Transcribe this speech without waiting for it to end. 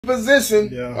position.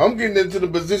 Yeah. I'm getting into the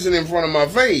position in front of my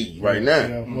face right now.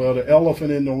 Yeah. Well, the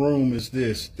elephant in the room is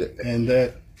this, and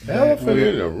that elephant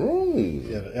in the room.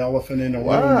 Yeah, the elephant in the room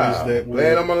is that.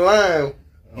 Glad I'm alive.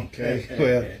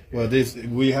 Okay. Well,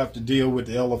 we have to deal with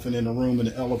the elephant in the room, and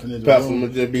the elephant in the Pastor, room.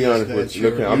 I'm just be honest with you.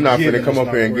 Look, I'm not gonna come up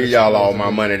here and give y'all all my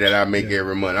money that I make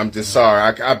every month. I'm just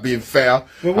sorry. I've been foul.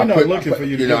 Well, we're not looking for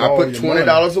you to I put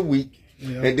 $20 a week.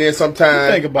 Yeah. And then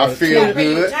sometimes I feel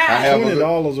good. I have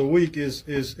 $20 a week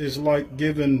is like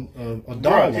giving a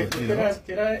dollar. Can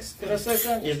I say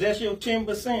something? Is that your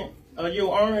 10% of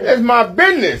your earnings? It's my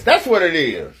business. That's what it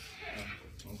is.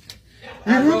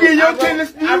 You get your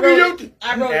 10%. You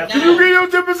get your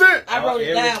 10%. I wrote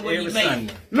it down what you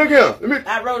made. Look here.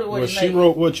 I wrote it what you made. She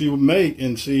wrote what you make,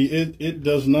 and see, it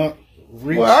does not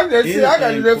reach. Well, I got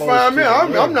to just find me.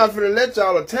 I'm not gonna let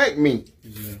y'all attack me.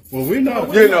 Yeah. Well, we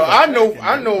know. You know, I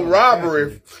know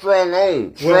robbery, strong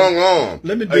arm.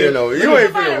 Let me you know, you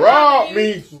ain't finna rob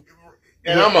me,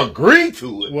 and I'm agree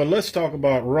to it. Well, let's talk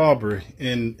about robbery.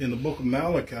 In the book of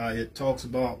Malachi, it talks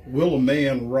about, will a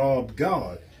man rob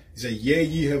God? He said, yea,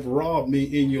 ye have robbed me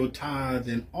in your tithes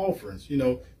and offerings. You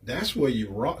know, that's where you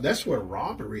rob. That's where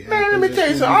robbery happens. Man, let me tell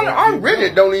you something. I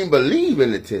really don't even believe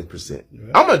in the 10%. Yeah.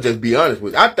 I'm gonna just be honest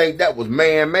with you. I think that was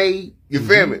man-made. You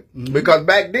feel me? Because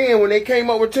back then, when they came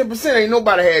up with 10%, ain't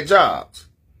nobody had jobs.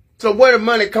 So where the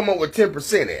money come up with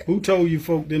 10% at? Who told you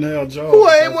folk didn't have jobs?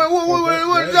 What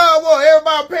job was?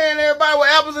 Everybody paying everybody with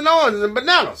apples and oranges and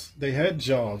bananas. They had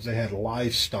jobs. They had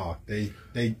livestock. They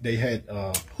had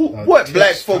what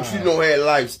black folks you know had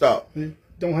livestock?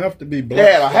 Don't have to be black.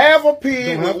 They had a half a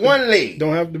pig with one leg.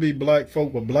 Don't have to be black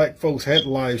folk, but black folks had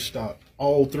livestock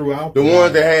all throughout. The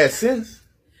ones that had sense.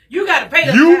 You got to pay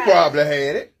them. You probably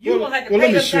had it. You gonna have to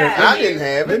pay them. I didn't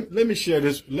have it. Let me share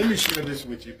this. Let me share this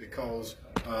with you because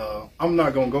I'm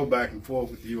not gonna go back and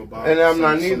forth with you about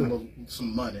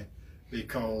some money,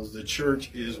 because the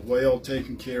church is well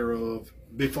taken care of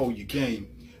before you came.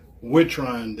 We're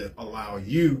trying to allow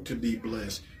you to be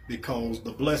blessed, because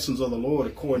the blessings of the Lord,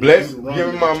 according to you,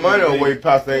 giving my money away,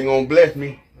 Pastor, ain't gonna bless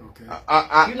me. Okay.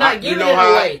 You're not giving it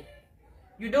away.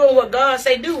 You're doing what God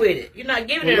say do with it. You're not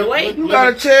giving it away. You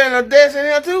got a chair and a desk in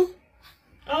here too?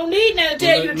 I don't need nothing to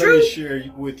tell you the truth. Let me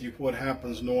share with you what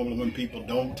happens normally when people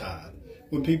don't tithe.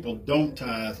 When people don't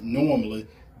tithe, normally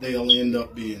they'll end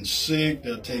up being sick.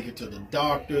 They'll take it to the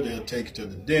doctor. They'll take it to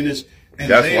the dentist. And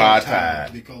that's why I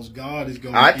tithe. Because God is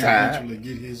going to eventually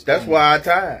get his. That's why I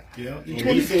tithe. Yeah.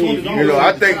 You know,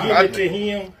 I think give it to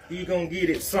him, he's going to get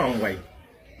it some way.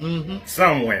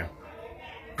 Somewhere.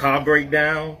 Car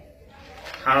breakdown.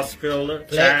 Hospital,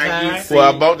 child.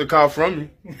 Well, I bought the car from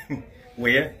you.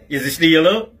 Where? Is it still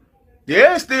up?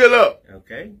 Yeah, it's still up.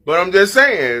 Okay. But I'm just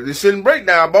saying, it shouldn't break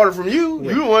down. I bought it from you.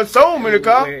 Well, you the one sold me the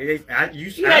car. You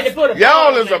had to put a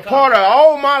y'all is a part of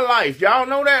all my life. Y'all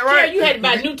know that, right? Yeah, you had to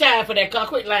buy new tire for that car.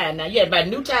 Quit lying now. You had to buy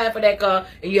new tire for that car,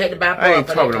 and you had to buy part I ain't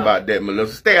for talking that car. about that,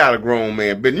 Melissa. Stay out of grown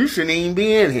man business. You shouldn't even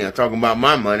be in here talking about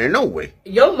my money. No way.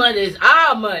 Your money is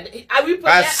our money.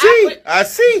 I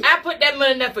see. I put that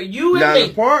money there for you and now, me.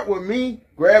 The part with me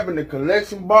grabbing the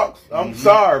collection box, I'm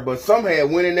sorry, but some had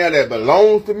went in there that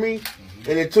belongs to me.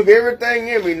 And it took everything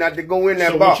in me not to go in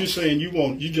that box. So what you're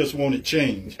saying, you just want it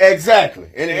changed. Exactly.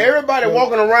 And everybody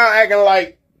walking around acting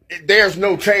like there's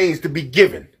no change to be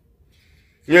given.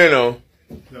 You know.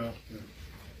 Yeah.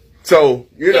 So,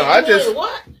 you know, I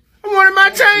wanted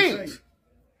my change.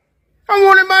 I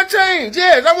wanted my change.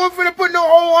 Yes, I wasn't finna put no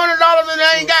whole $100 and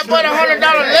I ain't got but $100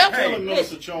 left. Tell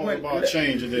Minister Charles about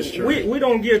change in this church. We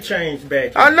don't give change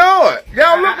back. I know it.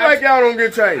 Y'all look like y'all don't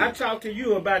get change. I talked to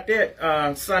you about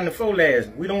that Sunday before last.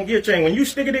 We don't give change. When you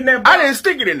stick it in that box, I didn't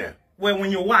stick it in there. Well, when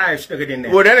your wife stuck it in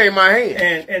there. Well, that ain't my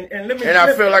hand. And let me. And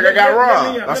I feel like I got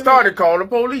robbed. I started calling the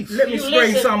police. Let me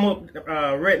straighten something up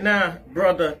right now,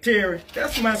 Brother Terry.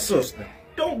 That's my sister.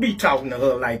 Don't be talking to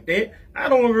her like that. I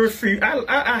don't refuse.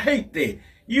 I hate that.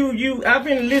 I've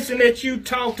been listening at you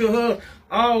talk to her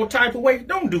all type of ways.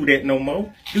 Don't do that no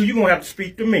more. You gonna have to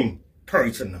speak to me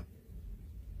personal.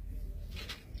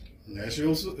 That's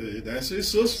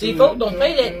his sister. See, folks don't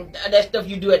pay that stuff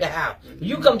you do at the house.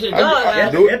 You come to the God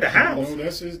at the house. No,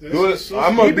 that's his sister.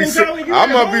 I must be sitting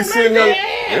here.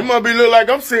 It must be look like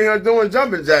I'm sitting here doing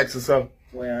jumping jacks or something.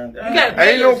 Well,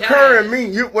 ain't no current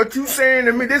me. What you saying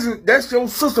to me? That's your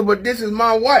sister, but this is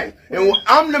my wife, and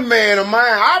I'm the man of mine.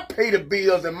 I pay the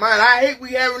bills and mine. I hate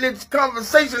we having this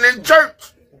conversation in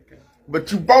church,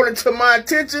 but you brought it to my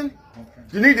attention.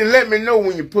 You need to let me know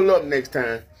when you pull up next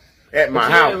time at my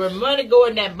house. When money go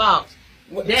in that box,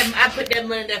 I put that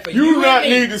money there for you. You not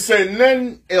need to say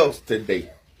nothing else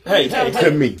today. Hey,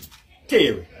 to me,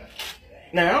 Terry.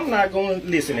 Now, I'm not going to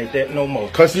listen at that no more.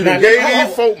 Because you done gave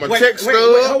these folk my check stub.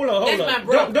 Hold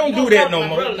on. Don't do that no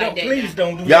more. Please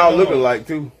don't do that. Y'all look alike,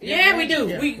 too. Yeah, we do.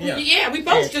 We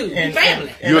supposed to. We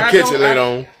family. You'll catch it later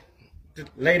on.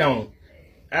 Later on.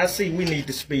 I see we need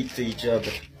to speak to each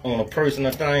other on a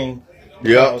personal thing.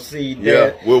 Yeah. See that.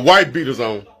 Yeah. With white beaters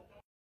on.